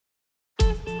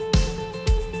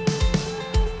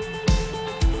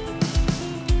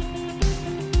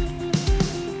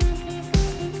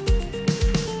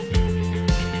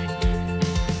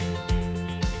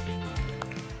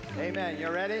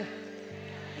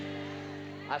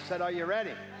I said, are you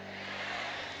ready?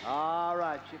 All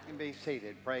right, you can be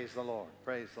seated. Praise the Lord.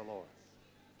 Praise the Lord.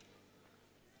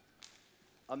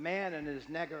 A man and his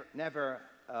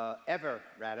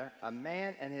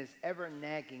ever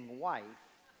nagging wife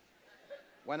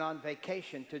went on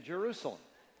vacation to Jerusalem.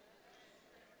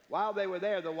 While they were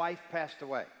there, the wife passed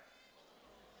away.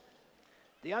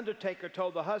 The undertaker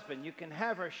told the husband, you can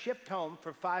have her shipped home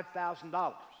for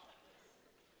 $5,000,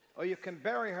 or you can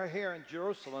bury her here in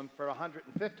Jerusalem for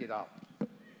 $150.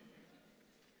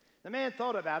 The man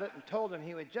thought about it and told him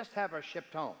he would just have her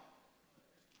shipped home.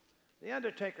 The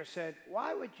undertaker said,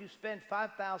 why would you spend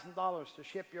 $5,000 to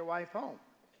ship your wife home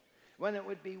when it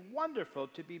would be wonderful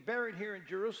to be buried here in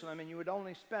Jerusalem and you would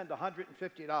only spend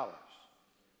 $150?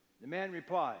 The man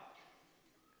replied,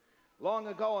 long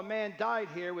ago a man died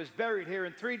here, was buried here,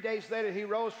 and 3 days later he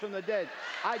rose from the dead.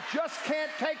 I just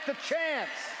can't take the chance.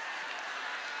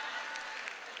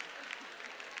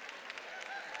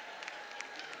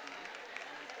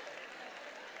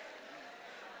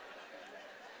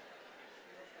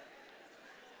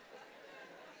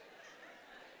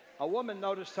 A woman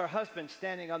noticed her husband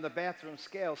standing on the bathroom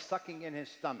scale, sucking in his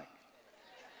stomach.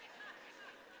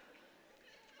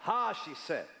 Ha, she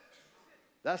said,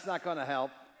 that's not going to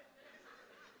help.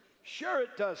 Sure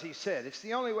it does, he said. It's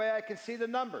the only way I can see the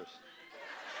numbers.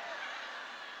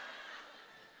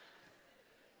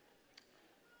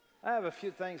 I have a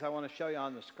few things I want to show you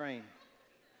on the screen.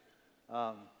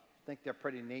 I think they're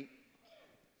pretty neat.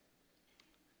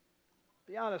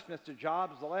 Be honest, Mr.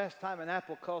 Jobs, the last time an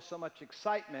apple caused so much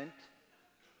excitement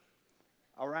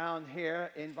around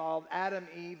here involved Adam,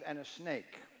 Eve, and a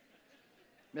snake.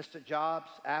 Mr. Jobs,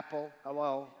 apple,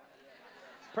 hello.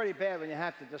 Pretty bad when you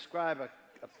have to describe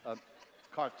a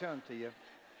cartoon to you.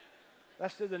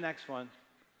 Let's do the next one.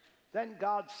 Then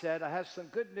God said, I have some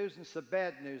good news and some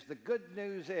bad news. The good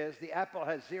news is the apple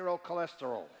has 0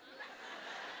 cholesterol.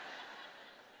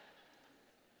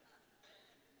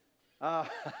 I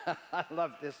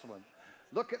love this one.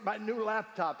 Look at my new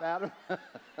laptop, Adam.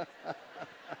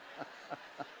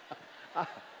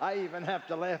 I even have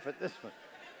to laugh at this one.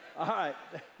 All right,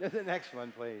 do the next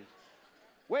one, please.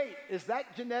 Wait, is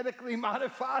that genetically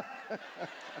modified?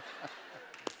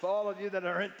 For all of you that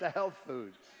are into health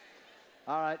food.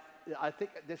 All right, I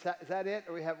think, is that it,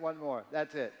 or we have one more?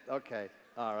 That's it, okay,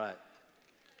 all right.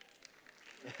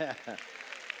 Yeah.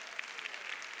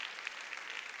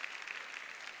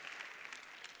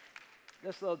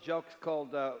 This little joke's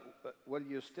called, Will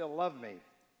You Still Love Me?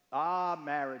 Ah,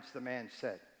 marriage, the man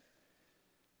said.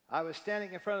 I was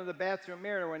standing in front of the bathroom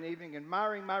mirror one evening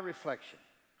admiring my reflection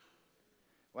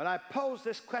when I posed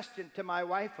this question to my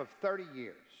wife of 30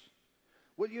 years.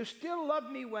 Will you still love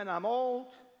me when I'm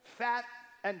old, fat,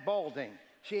 and balding?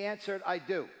 She answered, I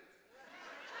do.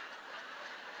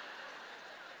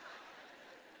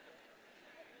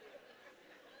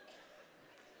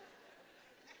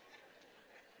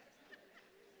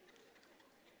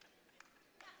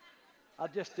 I'll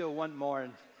just do one more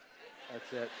and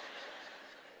that's it.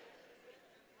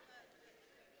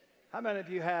 How many of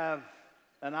you have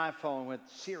an iPhone with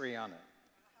Siri on it?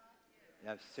 You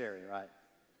have Siri, right?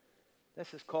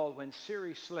 This is called when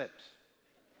Siri slips.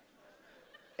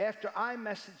 After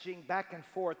iMessaging back and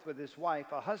forth with his wife,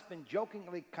 a husband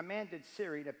jokingly commanded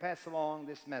Siri to pass along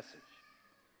this message.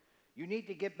 You need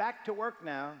to get back to work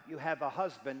now. You have a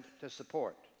husband to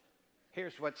support.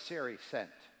 Here's what Siri sent.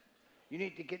 You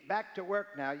need to get back to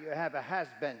work now. You have a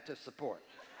has-been to support.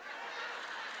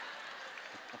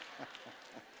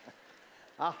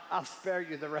 I'll spare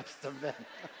you the rest of them.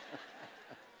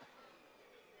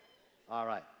 All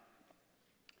right.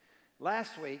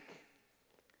 Last week,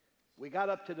 we got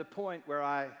up to the point where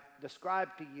I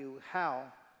described to you how,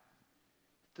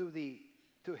 through the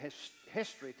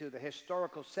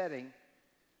historical setting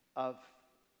of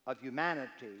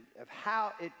humanity, of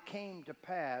how it came to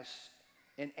pass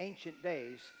in ancient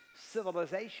days,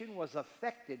 civilization was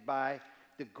affected by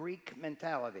the Greek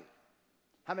mentality.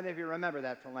 How many of you remember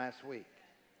that from last week?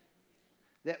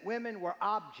 That women were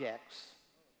objects,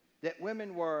 that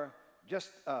women were just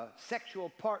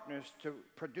sexual partners to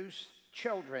produce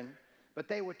children, but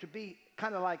they were to be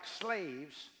kind of like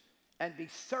slaves and be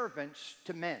servants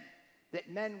to men, that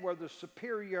men were the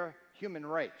superior human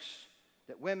race,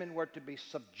 that women were to be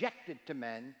subjected to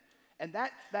men, and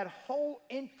that whole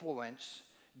influence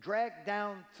dragged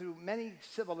down through many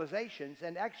civilizations,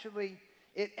 and actually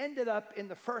it ended up in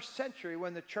the 1st century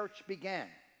when the church began.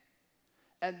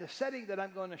 And the setting that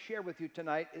I'm going to share with you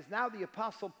tonight is now the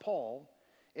Apostle Paul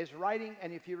is writing,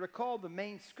 and if you recall, the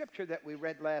main scripture that we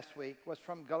read last week was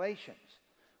from Galatians,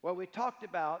 where we talked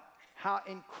about how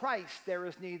in Christ there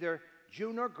is neither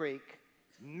Jew nor Greek,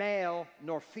 male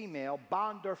nor female,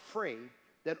 bond or free,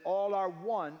 that all are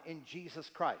one in Jesus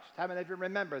Christ. How many of you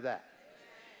remember that?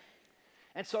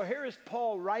 And so here is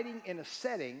Paul writing in a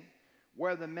setting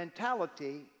where the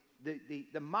mentality, the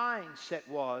mindset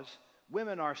was,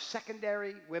 women are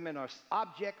secondary, women are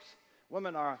objects,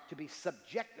 women are to be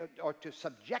subject or to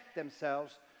subject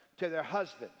themselves to their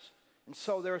husbands. And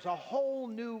so there's a whole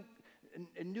New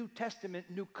Testament,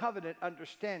 New Covenant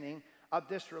understanding of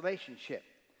this relationship.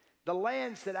 The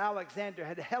lands that Alexander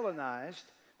had Hellenized,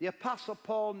 the Apostle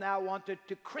Paul now wanted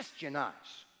to Christianize.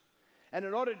 And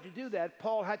in order to do that,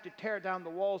 Paul had to tear down the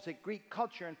walls that Greek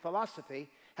culture and philosophy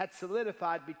had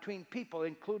solidified between people,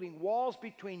 including walls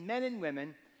between men and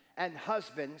women and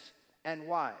husbands and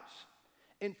wives.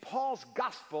 In Paul's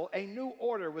gospel, a new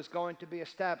order was going to be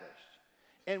established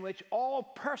in which all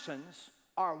persons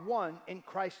are one in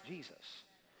Christ Jesus.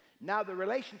 Now the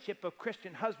relationship of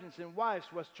Christian husbands and wives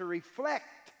was to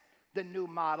reflect the new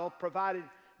model provided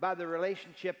by the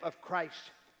relationship of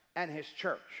Christ and his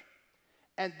church.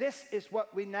 And this is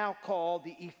what we now call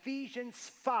the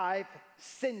Ephesians 5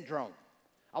 syndrome.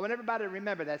 I want everybody to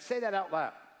remember that. Say that out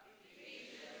loud.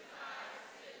 Ephesians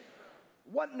 5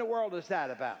 syndrome. What in the world is that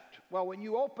about? Well, when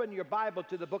you open your Bible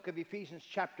to the book of Ephesians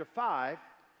chapter 5,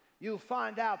 you'll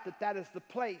find out that that is the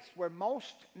place where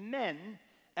most men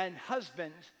and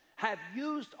husbands have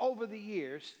used over the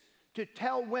years to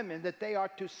tell women that they are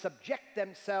to subject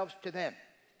themselves to them.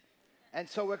 And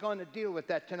so we're going to deal with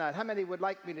that tonight. How many would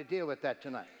like me to deal with that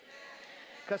tonight?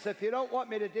 Because if you don't want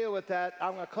me to deal with that,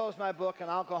 I'm going to close my book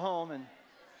and I'll go home and,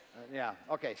 yeah,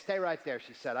 okay, stay right there,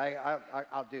 she said.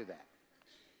 I'll do that.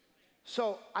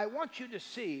 So I want you to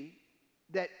see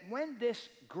that when this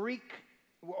Greek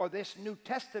or this New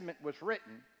Testament was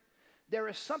written, there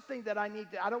is something that I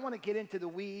don't want to get into the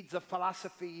weeds of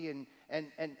philosophy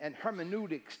and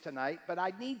hermeneutics tonight, but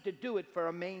I need to do it for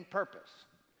a main purpose.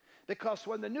 Because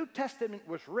when the New Testament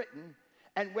was written,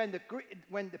 and when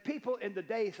the people in the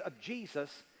days of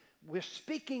Jesus were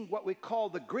speaking what we call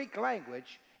the Greek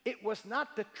language, it was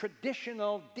not the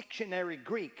traditional dictionary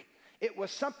Greek. It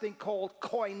was something called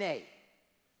koine.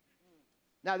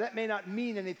 Now that may not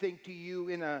mean anything to you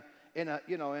in a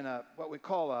what we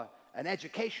call an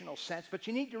educational sense, but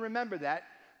you need to remember that,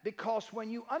 because when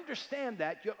you understand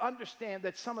that, you'll understand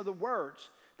that some of the words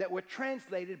that were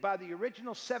translated by the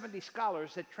original 70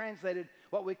 scholars that translated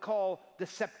what we call the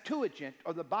Septuagint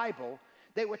or the Bible,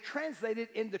 they were translated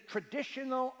in the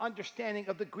traditional understanding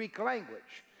of the Greek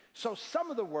language. So some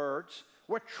of the words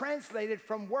were translated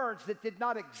from words that did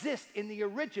not exist in the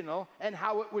original and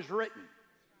how it was written.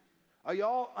 Are you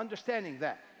all understanding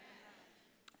that?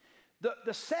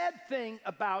 The sad thing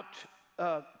about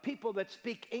people that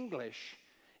speak English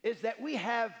is that we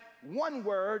have one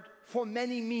word for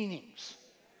many meanings.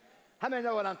 How many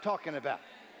know what I'm talking about?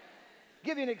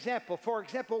 Give you an example. For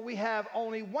example, we have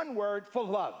only one word for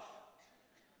love,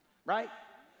 right?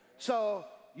 So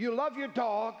you love your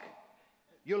dog,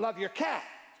 you love your cat,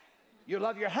 you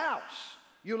love your house,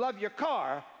 you love your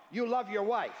car, you love your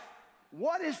wife.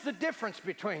 What is the difference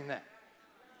between them?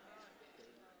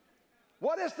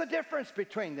 What is the difference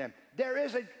between them?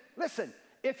 Listen,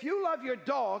 if you love your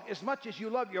dog as much as you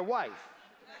love your wife,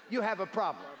 you have a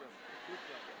problem.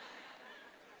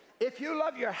 If you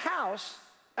love your house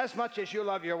as much as you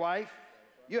love your wife,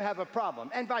 you have a problem.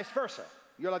 And vice versa.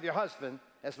 You love your husband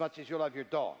as much as you love your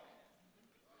dog.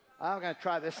 I'm going to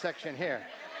try this section here.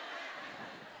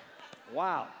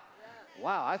 Wow.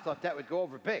 Wow, I thought that would go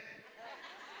over big.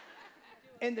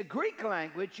 In the Greek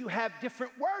language, you have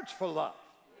different words for love.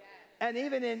 And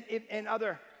even in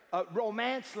other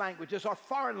Romance languages or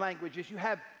foreign languages, you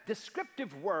have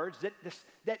descriptive words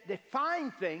that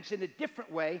define things in a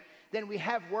different way than we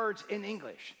have words in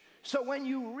English. So when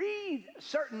you read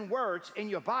certain words in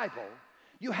your Bible,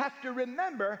 you have to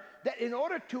remember that in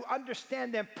order to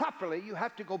understand them properly, you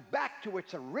have to go back to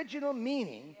its original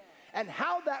meaning and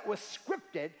how that was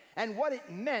scripted and what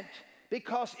it meant,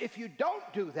 because if you don't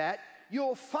do that,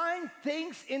 you'll find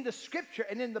things in the Scripture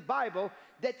and in the Bible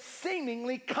that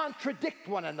seemingly contradict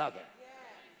one another.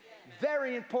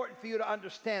 Very important for you to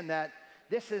understand that.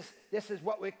 This is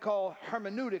what we call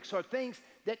hermeneutics, or things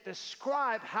that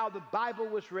describe how the Bible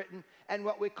was written, and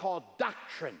what we call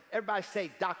doctrine. Everybody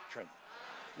say doctrine.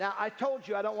 Now, I told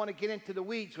you I don't want to get into the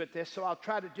weeds with this, so I'll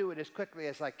try to do it as quickly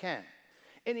as I can.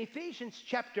 In Ephesians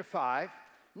chapter 5,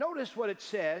 notice what it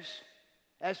says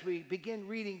as we begin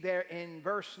reading there in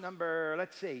verse number,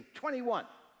 21.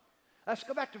 Let's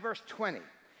go back to verse 20.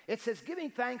 It says, giving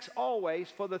thanks always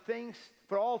for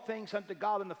all things unto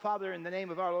God and the Father in the name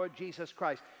of our Lord Jesus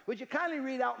Christ. Would you kindly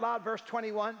read out loud verse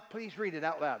 21? Please read it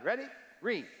out loud. Ready?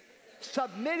 Read.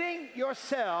 Submitting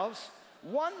yourselves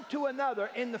one to another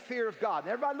in the fear of God.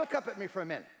 Now, everybody look up at me for a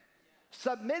minute.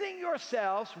 Submitting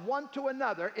yourselves one to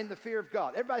another in the fear of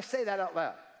God. Everybody say that out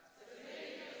loud.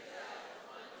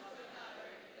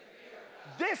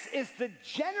 This is the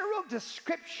general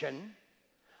description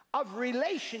of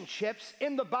relationships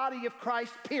in the body of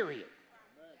Christ, period.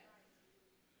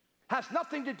 Has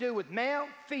nothing to do with male,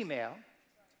 female,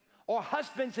 or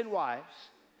husbands and wives.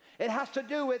 It has to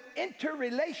do with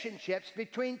interrelationships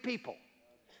between people.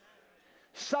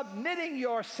 Submitting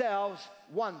yourselves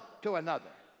one to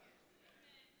another.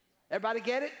 Everybody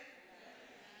get it?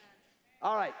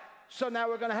 All right, so now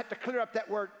we're going to have to clear up that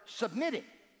word submitting.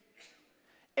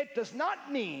 It does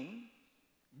not mean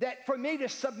that for me to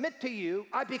submit to you,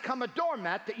 I become a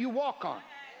doormat that you walk on.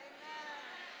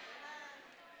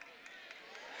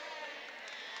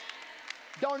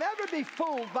 Don't ever be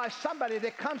fooled by somebody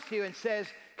that comes to you and says,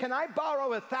 can I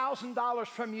borrow $1,000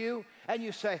 from you? And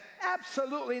you say,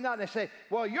 absolutely not. And they say,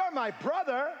 well, you're my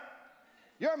brother.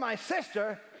 You're my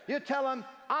sister. You tell them,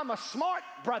 I'm a smart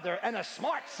brother and a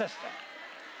smart sister.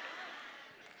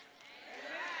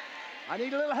 I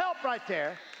need a little help right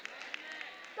there.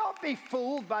 Don't be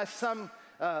fooled by some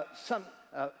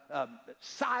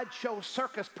sideshow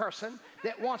circus person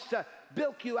that wants to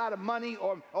bilk you out of money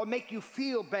or make you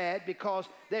feel bad because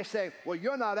they say, well,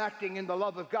 you're not acting in the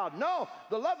love of God. No,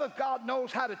 the love of God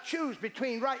knows how to choose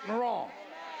between right and wrong.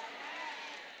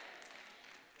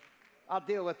 I'll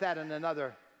deal with that in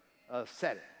another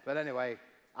setting. But anyway,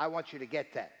 I want you to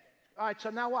get that. All right, so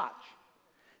now watch.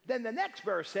 Then the next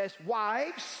verse says,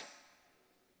 wives.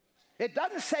 It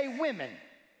doesn't say women.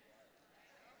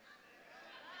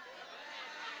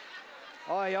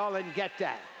 Oh, y'all didn't get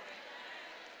that.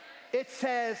 It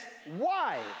says,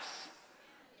 wives,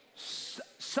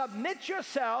 submit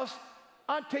yourselves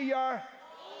unto your...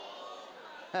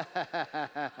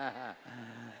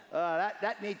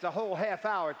 that needs a whole half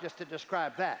hour just to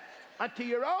describe that. Unto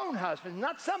your own husband,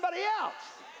 not somebody else.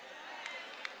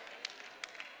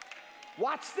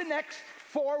 What's the next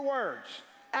 4 words?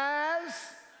 As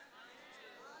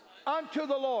unto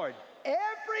the Lord.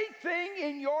 Everything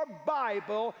in your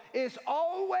Bible is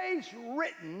always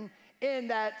written in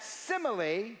that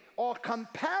simile or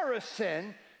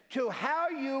comparison to how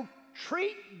you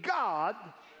treat God,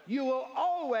 you will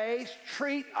always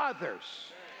treat others.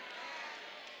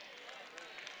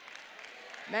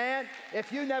 Man,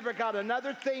 if you never got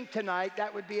another thing tonight,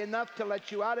 that would be enough to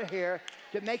let you out of here,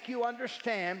 to make you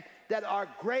understand that our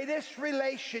greatest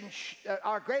relationship,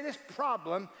 our greatest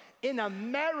problem in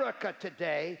America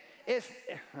today is,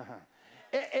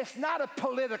 it's not a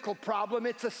political problem,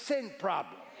 it's a sin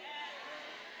problem.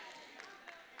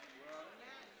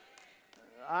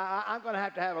 I'm going to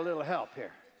have a little help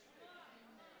here.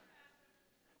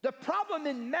 The problem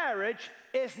in marriage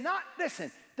is not,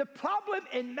 listen, the problem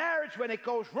in marriage when it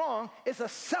goes wrong is a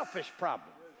selfish problem.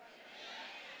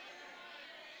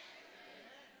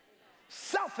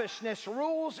 Selfishness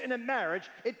rules in a marriage,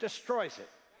 it destroys it.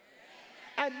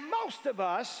 And most of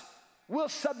us will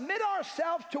submit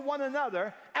ourselves to one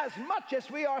another as much as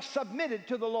we are submitted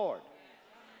to the Lord.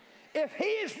 If He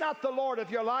is not the Lord of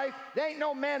your life, there ain't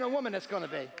no man or woman that's going to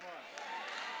be.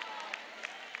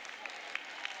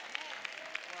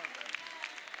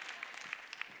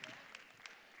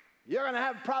 You're going to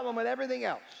have a problem with everything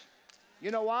else.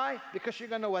 You know why? Because you're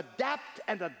going to adapt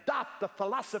and adopt the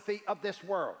philosophy of this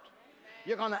world.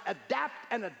 You're going to adapt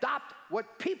and adopt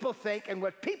what people think and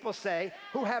what people say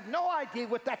who have no idea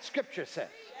what that scripture says.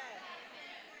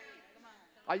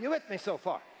 Are you with me so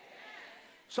far?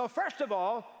 So first of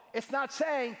all, it's not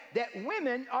saying that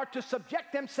women are to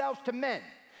subject themselves to men.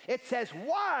 It says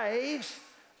wives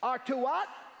are to what?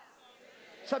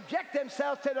 Subject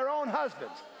themselves to their own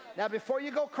husbands. Now, before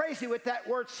you go crazy with that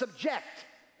word subject,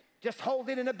 just hold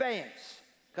it in abeyance,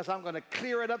 because I'm going to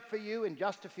clear it up for you in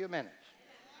just a few minutes.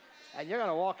 And you're going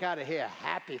to walk out of here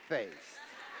happy-faced.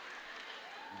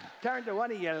 Turn to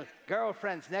one of your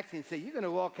girlfriends next to you and say, you're going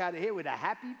to walk out of here with a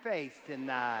happy face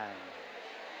tonight.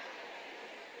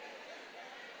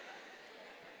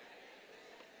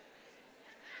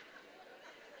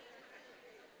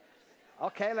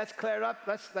 Okay, let's clear it up.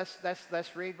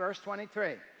 Let's read verse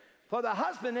 23. For the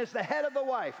husband is the head of the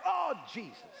wife. Oh,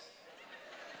 Jesus.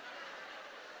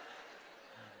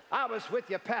 I was with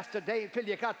you, Pastor Dave, till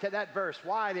you got to that verse.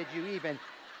 Why did you even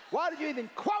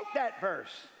quote that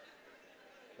verse?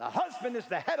 The husband is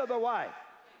the head of the wife.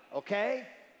 Okay?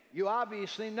 You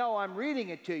obviously know I'm reading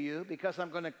it to you because I'm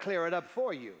going to clear it up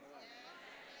for you.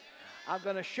 I'm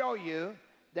going to show you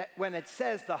that when it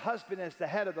says the husband is the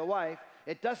head of the wife,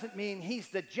 it doesn't mean he's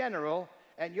the general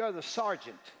and you're the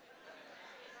sergeant.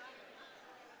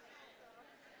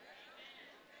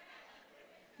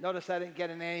 Notice I didn't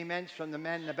get any amens from the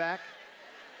men in the back.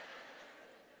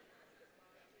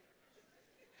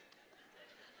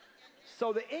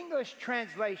 So the English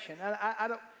translation, and I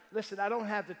don't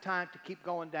have the time to keep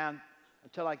going down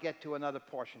until I get to another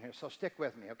portion here, so stick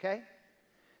with me, okay?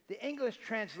 The English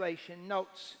translation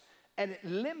notes, and it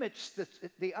limits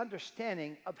the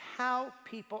understanding of how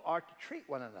people are to treat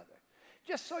one another.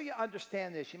 Just so you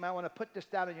understand this, you might want to put this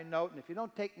down in your note, and if you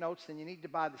don't take notes, then you need to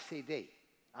buy the CD.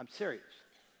 I'm serious.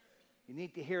 You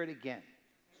need to hear it again.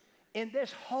 In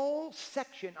this whole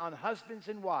section on husbands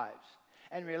and wives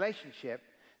and relationship,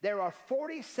 there are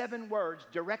 47 words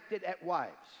directed at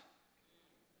wives.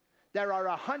 There are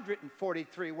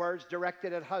 143 words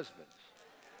directed at husbands.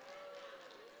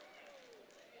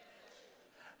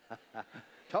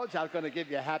 Told you I was going to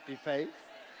give you a happy face.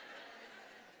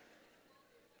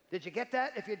 Did you get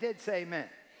that? If you did, say amen.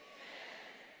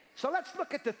 So let's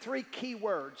look at the three key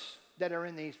words that are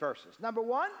in these verses. Number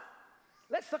one,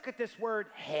 let's look at this word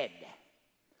head.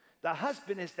 The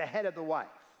husband is the head of the wife.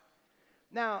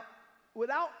 Now,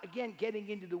 without, again, getting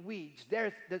into the weeds,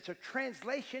 there's a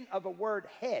translation of a word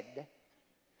head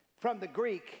from the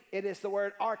Greek. It is the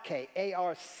word arche,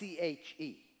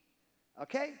 A-R-C-H-E,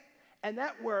 okay? And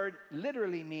that word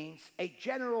literally means a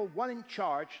general, one in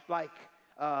charge, like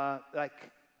the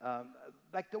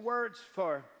words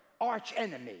for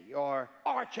archenemy or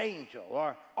archangel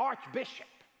or archbishop.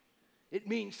 It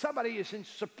means somebody is in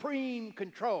supreme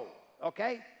control,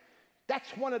 okay?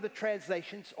 That's one of the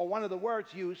translations or one of the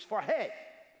words used for head.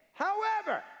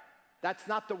 However, that's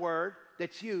not the word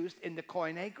that's used in the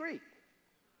Koine Greek.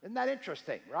 Isn't that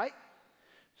interesting, right?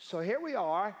 So here we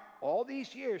are, all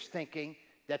these years thinking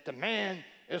that the man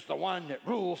is the one that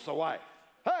rules the wife.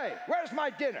 Hey, where's my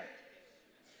dinner?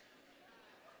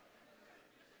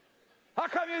 How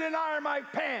come you didn't iron my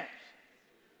pants?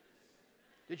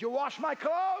 Did you wash my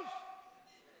clothes?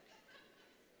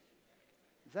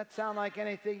 Does that sound like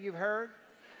anything you've heard?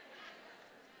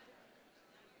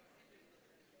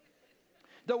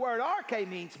 The word arche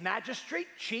means magistrate,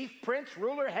 chief, prince,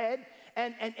 ruler, head,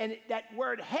 and that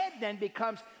word head then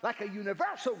becomes like a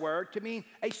universal word to mean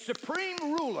a supreme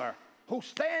ruler who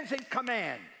stands in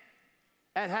command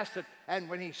and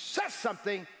when he says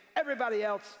something, everybody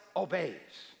else obeys.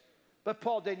 But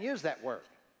Paul didn't use that word.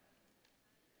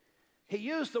 He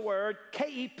used the word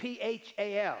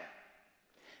K-E-P-H-A-L.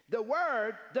 The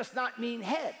word does not mean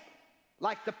head,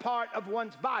 like the part of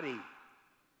one's body.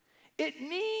 It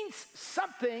means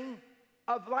something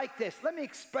of like this. Let me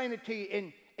explain it to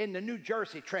you in the New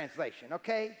Jersey translation,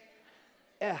 okay?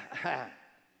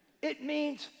 It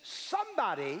means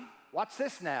somebody, watch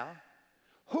this now,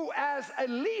 who as a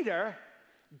leader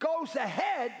goes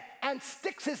ahead and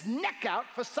sticks his neck out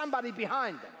for somebody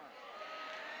behind them.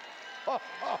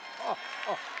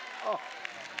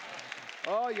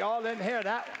 Oh, y'all didn't hear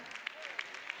that one.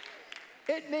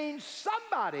 It means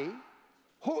somebody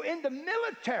who in the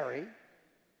military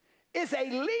is a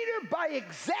leader by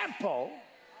example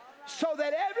so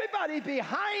that everybody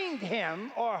behind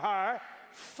him or her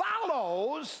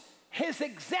follows his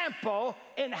example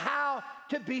in how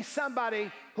to be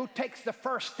somebody who takes the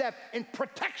first step in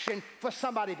protection for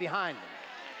somebody behind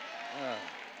them.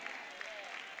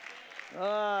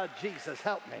 Oh, Jesus,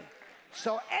 help me.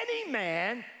 So any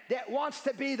man that wants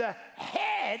to be the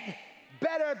head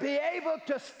better be able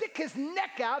to stick his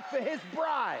neck out for his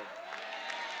bride.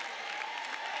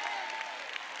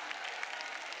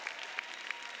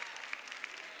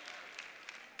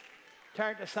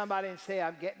 Turn to somebody and say,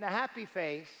 I'm getting a happy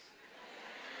face.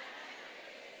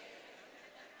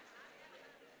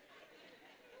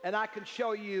 And I can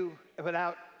show you,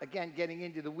 without, again, getting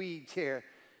into the weeds here,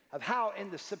 of how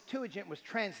in the Septuagint was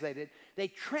translated. They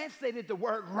translated the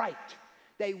word right.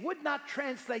 They would not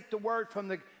translate the word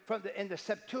in the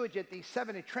Septuagint, these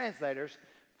 70 translators,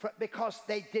 because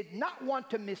they did not want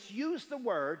to misuse the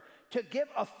word to give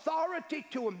authority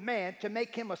to a man to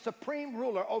make him a supreme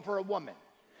ruler over a woman.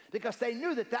 Because they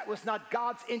knew that that was not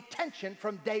God's intention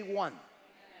from day one.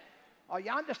 Are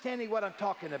you understanding what I'm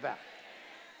talking about?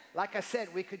 Like I said,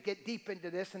 we could get deep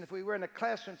into this, and if we were in a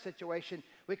classroom situation,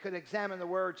 we could examine the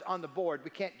words on the board. We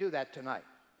can't do that tonight.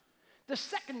 The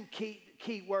second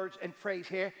key words and phrase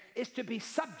here is to be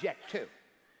subject to.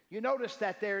 You notice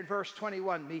that there in verse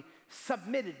 21, be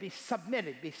submitted, be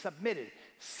submitted, be submitted.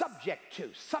 Subject to,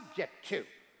 subject to.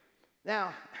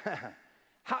 Now,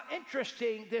 how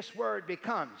interesting this word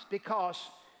becomes, because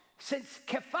since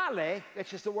kephale,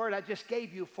 which is the word I just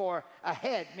gave you for a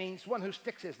head, means one who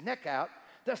sticks his neck out,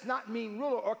 does not mean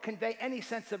ruler or convey any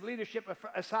sense of leadership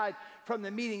aside from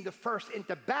the meeting the first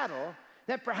into battle.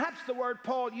 then perhaps the word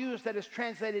Paul used that is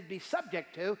translated be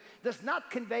subject to does not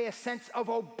convey a sense of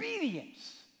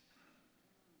obedience.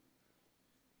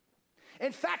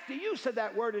 In fact, the use of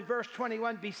that word in verse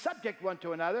 21, be subject one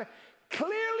to another,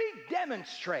 clearly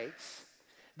demonstrates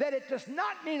that it does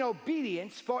not mean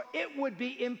obedience, for it would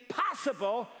be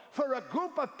impossible for a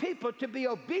group of people to be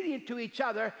obedient to each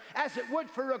other as it would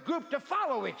for a group to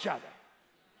follow each other.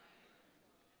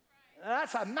 Now,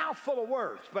 that's a mouthful of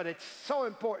words, but it's so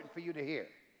important for you to hear.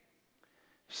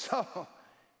 So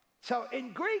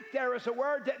in Greek, there is a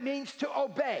word that means to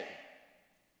obey.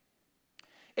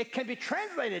 It can be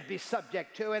translated be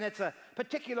subject to, and it's a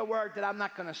particular word that I'm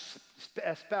not going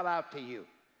to spell out to you.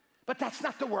 But that's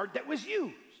not the word that was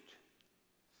used.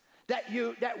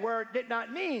 That word did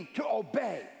not mean to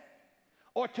obey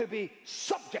or to be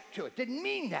subject to. It didn't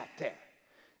mean that there.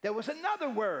 There was another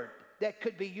word that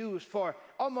could be used for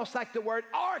almost like the word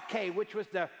arche, which was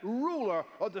the ruler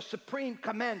or the supreme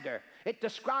commander. It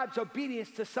describes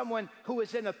obedience to someone who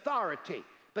is in authority,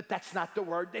 but that's not the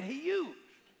word that he used.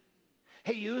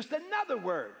 He used another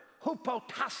word,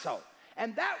 hupotasso,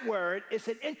 and that word is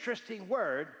an interesting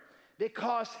word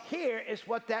because here is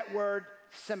what that word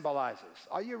symbolizes.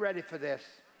 Are you ready for this?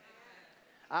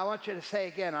 I want you to say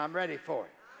again, I'm ready for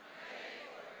it.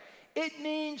 It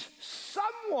means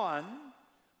someone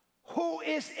who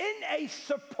is in a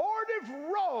supportive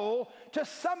role to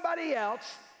somebody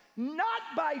else, not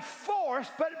by force,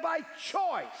 but by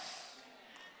choice.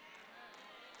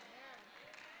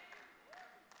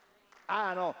 I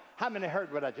don't know how many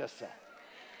heard what I just said.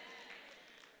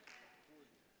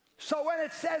 So when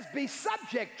it says be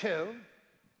subject to,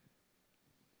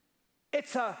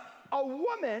 it's a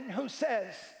woman who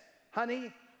says,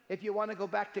 honey, if you want to go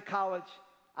back to college,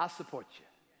 I'll support you.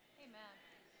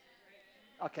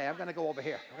 Amen. Okay, I'm going to go over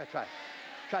here. I'm going to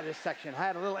try this section. I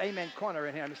had a little amen corner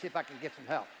in here. Let me see if I can get some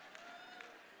help.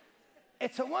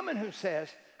 It's a woman who says,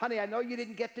 honey, I know you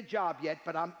didn't get the job yet,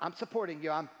 but I'm supporting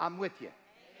you. I'm with you.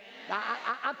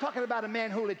 I'm talking about a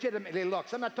man who legitimately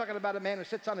looks. I'm not talking about a man who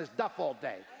sits on his duff all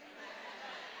day.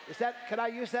 Can I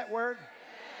use that word?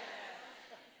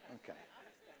 Okay.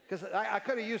 Because I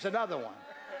could have used another one.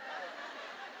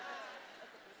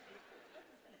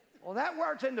 Well, that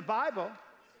word's in the Bible.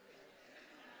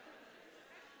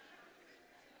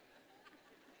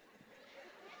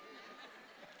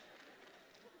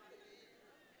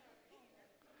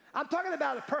 I'm talking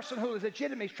about a person who is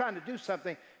legitimately trying to do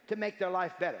something to make their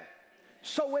life better.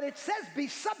 So when it says be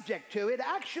subject to, it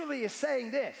actually is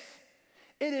saying this.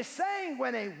 It is saying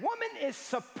when a woman is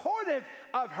supportive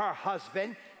of her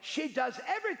husband, she does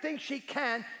everything she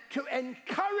can to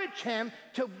encourage him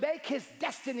to make his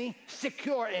destiny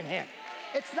secure in him.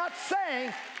 It's not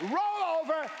saying roll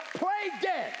over, play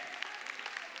dead.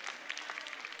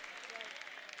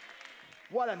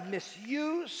 What a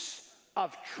misuse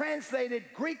of translated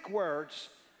Greek words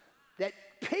that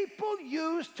people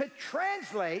use to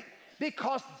translate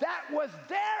because that was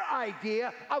their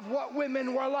idea of what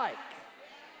women were like.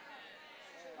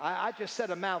 I just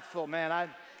said a mouthful, man.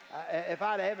 If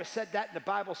I'd ever said that in the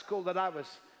Bible school that I was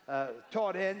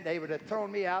taught in, they would have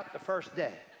thrown me out the first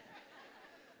day.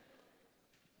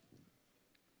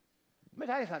 Let me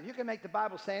tell you something. You can make the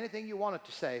Bible say anything you want it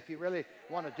to say if you really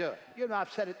want to do it. You know,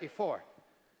 I've said it before,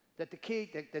 that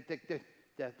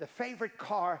the favorite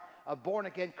car of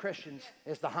born-again Christians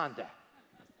is the Honda.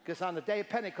 Because on the day of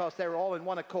Pentecost, they were all in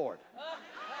one accord.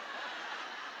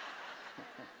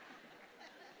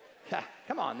 Yeah,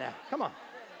 come on now, come on.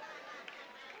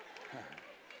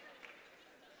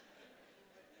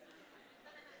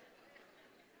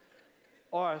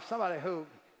 Or somebody who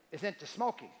is into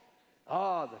smoking.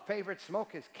 Oh, the favorite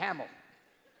smoke is Camel.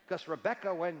 Because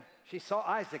Rebecca, when she saw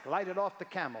Isaac, lighted off the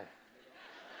Camel.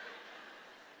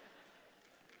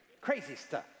 Crazy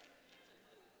stuff.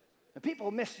 And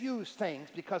people misuse things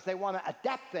because they want to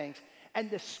adapt things. And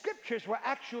the scriptures were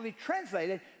actually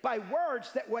translated by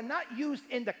words that were not used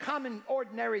in the common,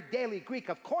 ordinary, daily Greek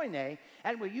of koine,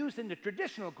 and were used in the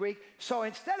traditional Greek. So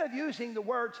instead of using the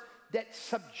words that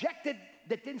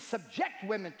didn't subject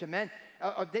women to men,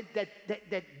 or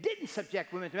that didn't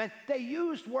subject women to men, they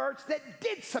used words that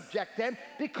did subject them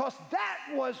because that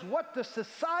was what the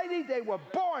society they were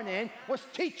born in was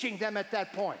teaching them at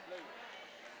that point.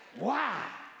 Wow.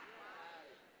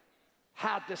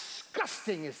 How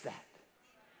disgusting is that?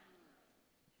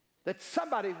 That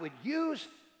somebody would use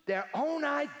their own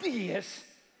ideas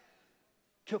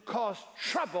to cause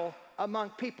trouble among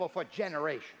people for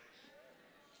generations.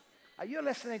 Are you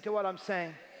listening to what I'm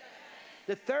saying?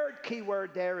 The third key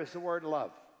word there is the word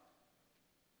love.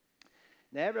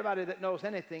 Now, everybody that knows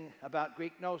anything about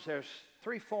Greek knows there's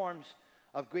three forms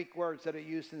of Greek words that are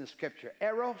used in the scripture: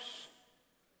 eros,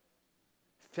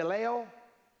 phileo,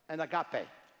 and agape.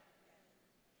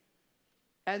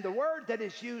 And the word that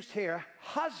is used here,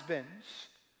 husbands,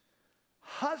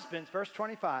 verse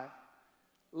 25,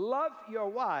 love your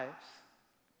wives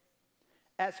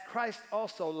as Christ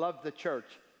also loved the church.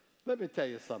 Let me tell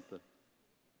you something.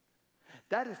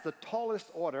 That is the tallest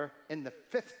order in the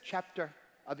 5th chapter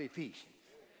of Ephesians.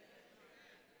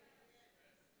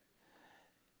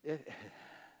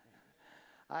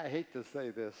 I hate to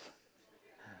say this,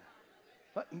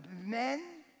 but men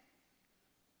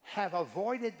have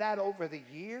avoided that over the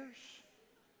years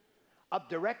of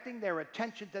directing their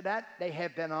attention to that. They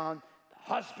have been on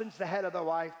the husband's the head of the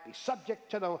wife, be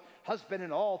subject to the husband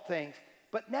in all things,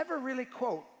 but never really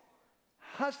quote,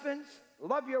 husbands,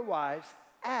 love your wives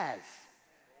as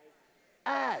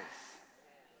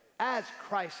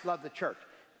Christ loved the church.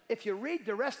 If you read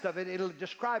the rest of it, it'll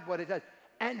describe what it does.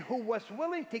 And who was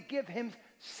willing to give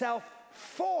himself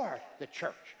for the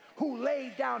church, who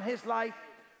laid down his life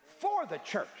for the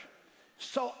church.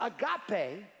 So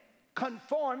agape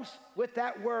conforms with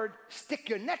that word, stick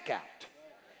your neck out.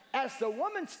 As the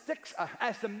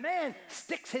man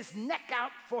sticks his neck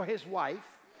out for his wife,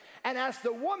 and as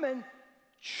the woman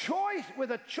with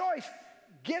a choice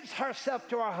gives herself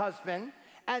to her husband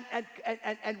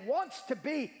and wants to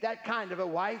be that kind of a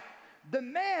wife, the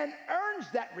man earns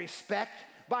that respect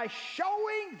by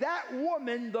showing that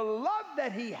woman the love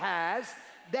that he has,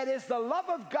 that is the love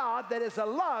of God, that is a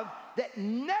love that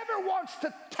never wants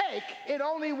to take, it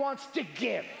only wants to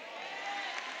give.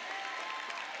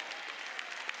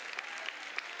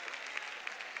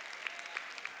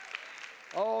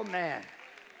 Oh man,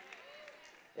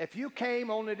 if you came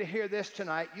only to hear this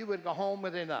tonight, you would go home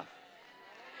with enough.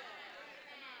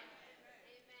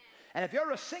 And if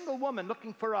you're a single woman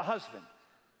looking for a husband,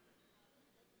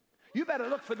 you better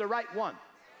look for the right one.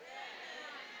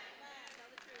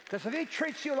 Because if he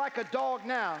treats you like a dog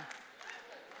now,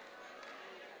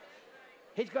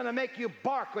 he's going to make you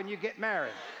bark when you get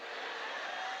married.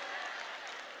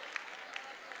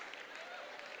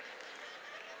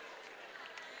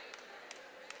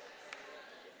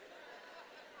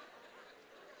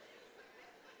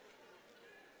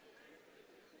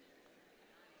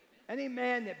 Any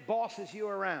man that bosses you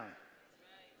around,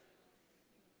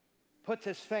 puts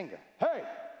his finger, hey,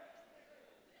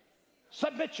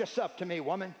 submit yourself to me,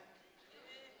 woman.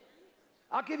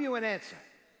 I'll give you an answer.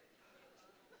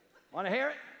 Want to hear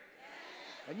it?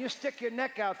 When you stick your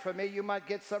neck out for me, you might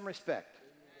get some respect.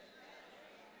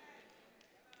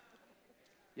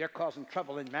 You're causing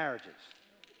trouble in marriages.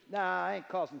 Nah, I ain't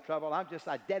causing trouble. I'm just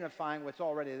identifying what's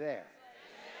already there.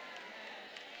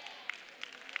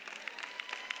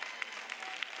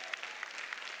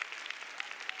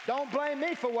 Don't blame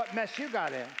me for what mess you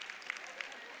got in.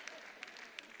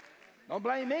 Don't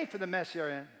blame me for the mess you're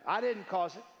in. I didn't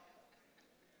cause it.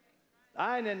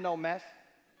 I ain't in no mess.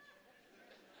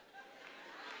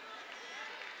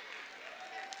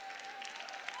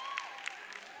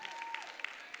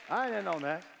 I ain't in no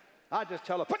mess. I just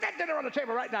tell her, put that dinner on the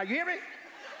table right now. You hear me?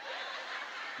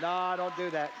 No, I don't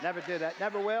do that. Never do that.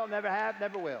 Never will, never have,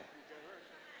 never will.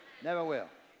 Never will.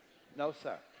 No,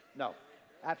 sir. No,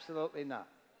 absolutely not.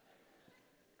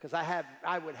 Because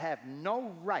I would have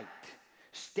no right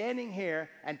standing here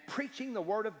and preaching the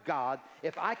Word of God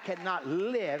if I cannot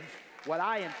live what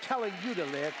I am telling you to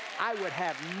live. I would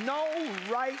have no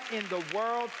right in the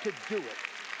world to do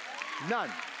it. None.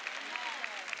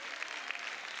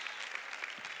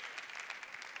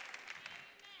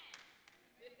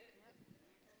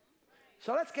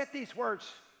 So let's get these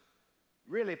words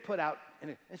really put out.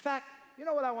 In fact, you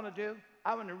know what I want to do?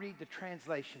 I want to read the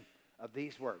translation of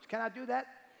these words. Can I do that?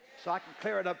 So I can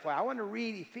clear it up for you. I want to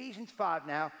read Ephesians 5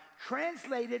 now,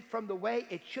 translated from the way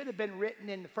it should have been written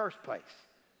in the first place.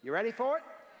 You ready for it?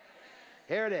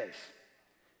 Here it is.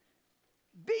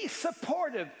 Be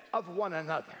supportive of one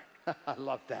another. I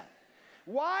love that.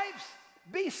 Wives,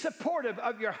 be supportive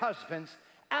of your husbands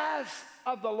as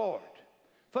of the Lord.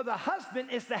 For the husband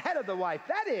is the head of the wife.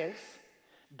 That is,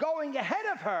 going ahead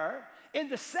of her in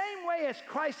the same way as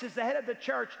Christ is the head of the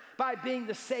church by being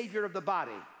the Savior of the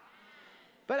body.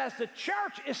 But as the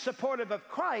church is supportive of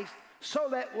Christ, so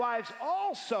let wives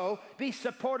also be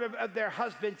supportive of their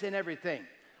husbands in everything.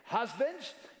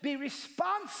 Husbands, be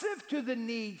responsive to the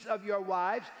needs of your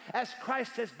wives as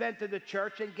Christ has been to the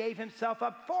church and gave himself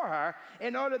up for her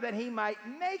in order that he might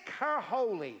make her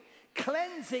holy,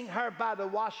 cleansing her by the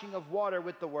washing of water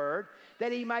with the word,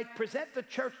 that he might present the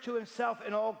church to himself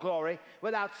in all glory,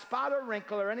 without spot or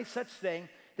wrinkle or any such thing,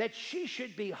 that she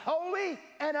should be holy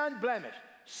and unblemished.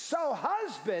 So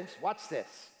husbands, watch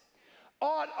this,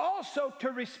 ought also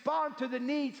to respond to the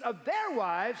needs of their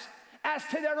wives as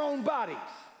to their own bodies.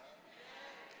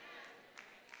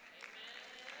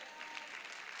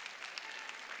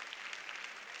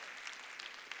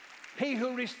 He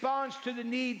who responds to the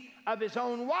need of his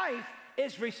own wife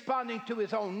is responding to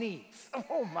his own needs.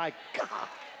 Oh my God.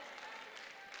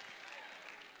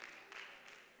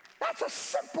 That's a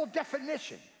simple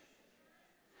definition.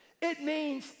 It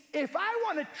means if I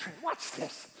want to, watch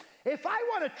this, if I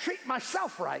want to treat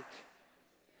myself right,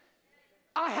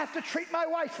 I have to treat my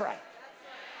wife right.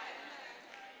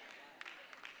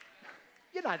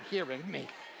 You're not hearing me.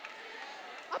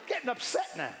 I'm getting upset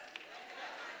now.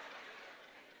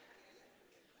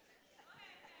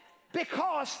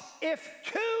 Because if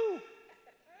two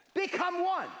become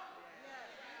one,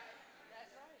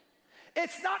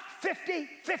 it's not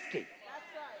 50-50.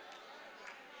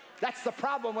 That's the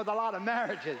problem with a lot of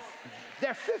marriages.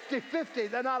 They're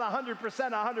 50-50. They're not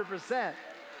 100%.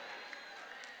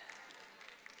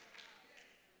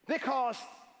 Because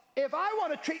if I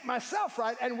want to treat myself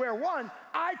right and we're one,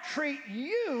 I treat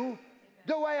you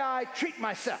the way I treat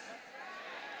myself.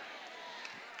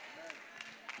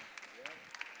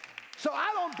 So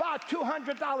I don't buy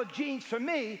 $200 jeans for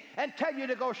me and tell you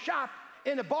to go shop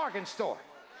in a bargain store.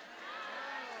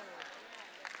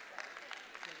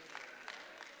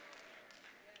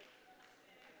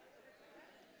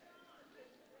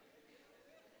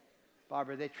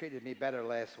 Barbara, they treated me better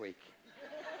last week.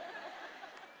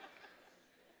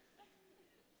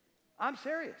 I'm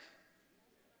serious.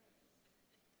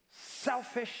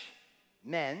 Selfish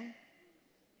men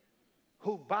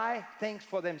who buy things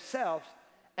for themselves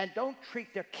and don't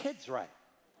treat their kids right.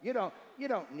 You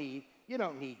don't need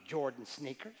Jordan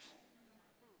sneakers.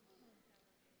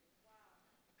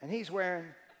 And he's wearing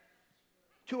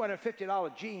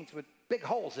 $250 jeans with big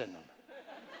holes in them.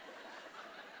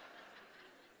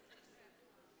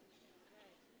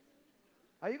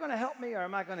 Are you going to help me or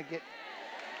am I going to get...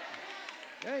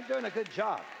 You ain't doing a good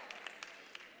job.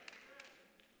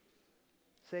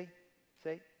 See?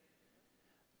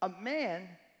 A man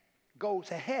goes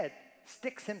ahead,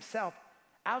 sticks himself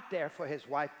out there for his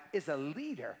wife, is a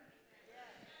leader.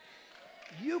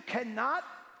 You cannot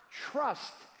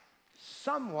trust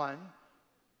someone,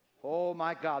 oh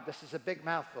my God, this is a big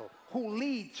mouthful, who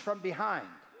leads from behind.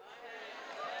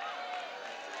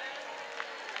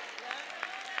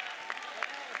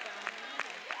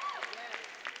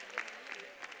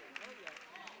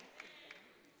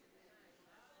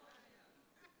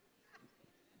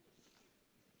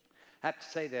 I have to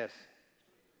say this.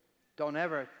 Don't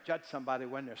ever judge somebody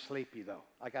when they're sleepy, though.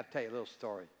 I got to tell you a little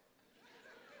story.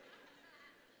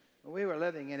 When we were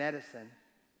living in Edison,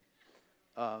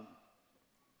 it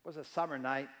was a summer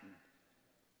night. And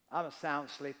I'm a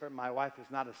sound sleeper. My wife is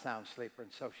not a sound sleeper,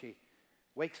 and so she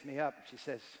wakes me up. She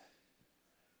says,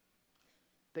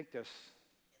 "I think there's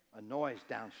a noise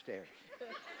downstairs."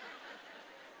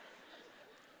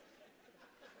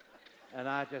 And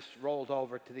I just rolled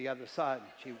over to the other side. And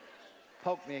she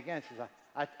poked me again. She says,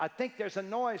 I think there's a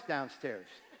noise downstairs.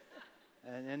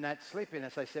 And in that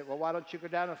sleepiness, I said, well, why don't you go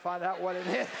down and find out what it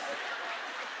is?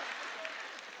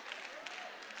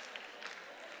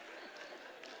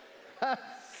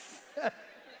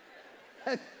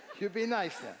 You be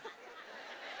nice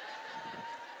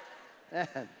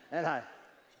then.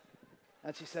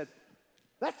 And she said,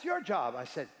 that's your job. I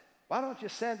said, why don't you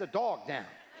send the dog down?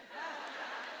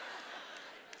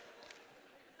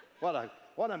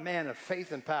 What a man of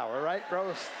faith and power, right,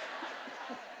 Rose?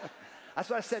 That's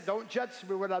why I said, don't judge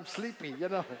me when I'm sleepy, you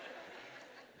know.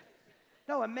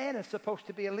 No, a man is supposed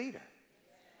to be a leader.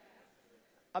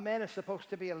 A man is supposed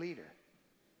to be a leader.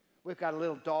 We've got a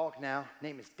little dog now. Her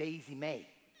name is Daisy Mae.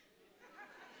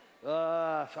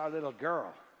 It's our little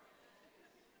girl.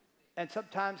 And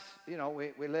sometimes, you know,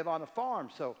 we live on a farm,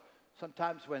 so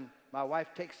sometimes when my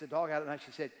wife takes the dog out at night,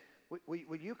 she said,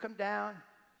 would you come down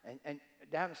and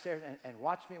down the stairs and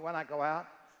watch me when I go out?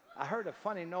 I heard a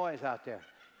funny noise out there.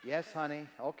 Yes, honey,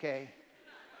 okay.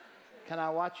 Can I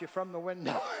watch you from the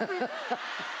window?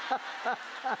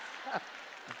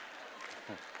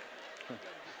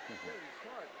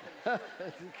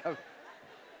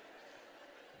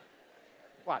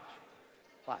 Watch.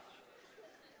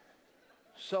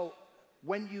 So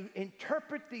when you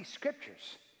interpret these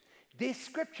scriptures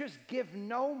give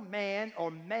no man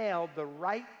or male the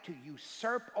right to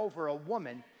usurp over a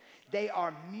woman. They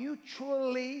are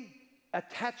mutually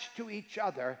attached to each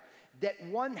other, that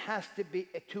one has to be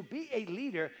a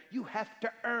leader, you have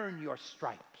to earn your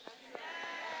stripes.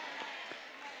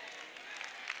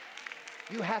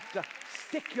 You have to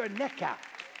stick your neck out.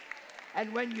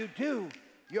 And when you do,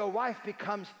 your wife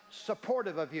becomes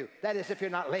supportive of you. That is, if you're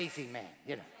not lazy, man,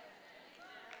 you know.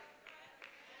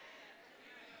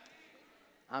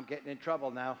 I'm getting in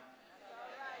trouble now.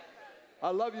 I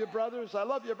love you, brothers. I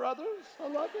love you, brothers. I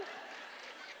love you.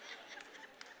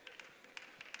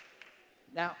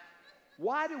 Now,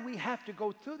 why do we have to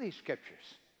go through these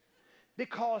scriptures?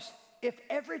 Because if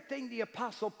everything the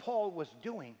Apostle Paul was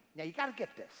doing, now you got to get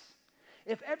this.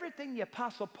 If everything the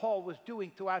Apostle Paul was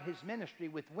doing throughout his ministry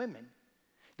with women,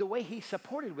 the way he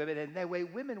supported women and the way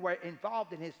women were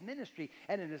involved in his ministry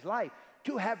and in his life,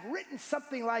 to have written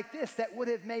something like this that would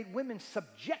have made women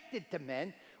subjected to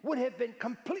men would have been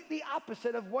completely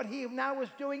opposite of what he now was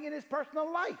doing in his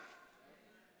personal life.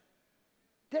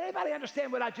 Did anybody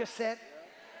understand what I just said?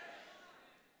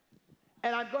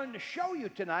 And I'm going to show you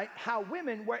tonight how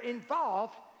women were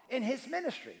involved in his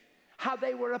ministry, how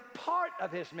they were a part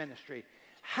of his ministry,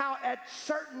 how at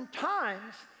certain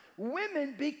times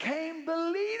women became the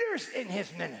leaders in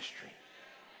his ministry.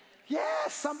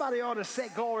 Yes, somebody ought to say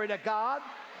glory to God.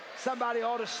 Somebody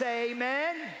ought to say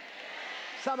amen.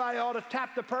 Somebody ought to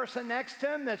tap the person next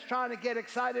to him that's trying to get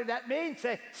excited at me and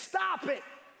say, stop it.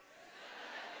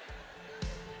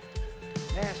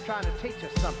 Man's trying to teach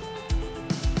us something.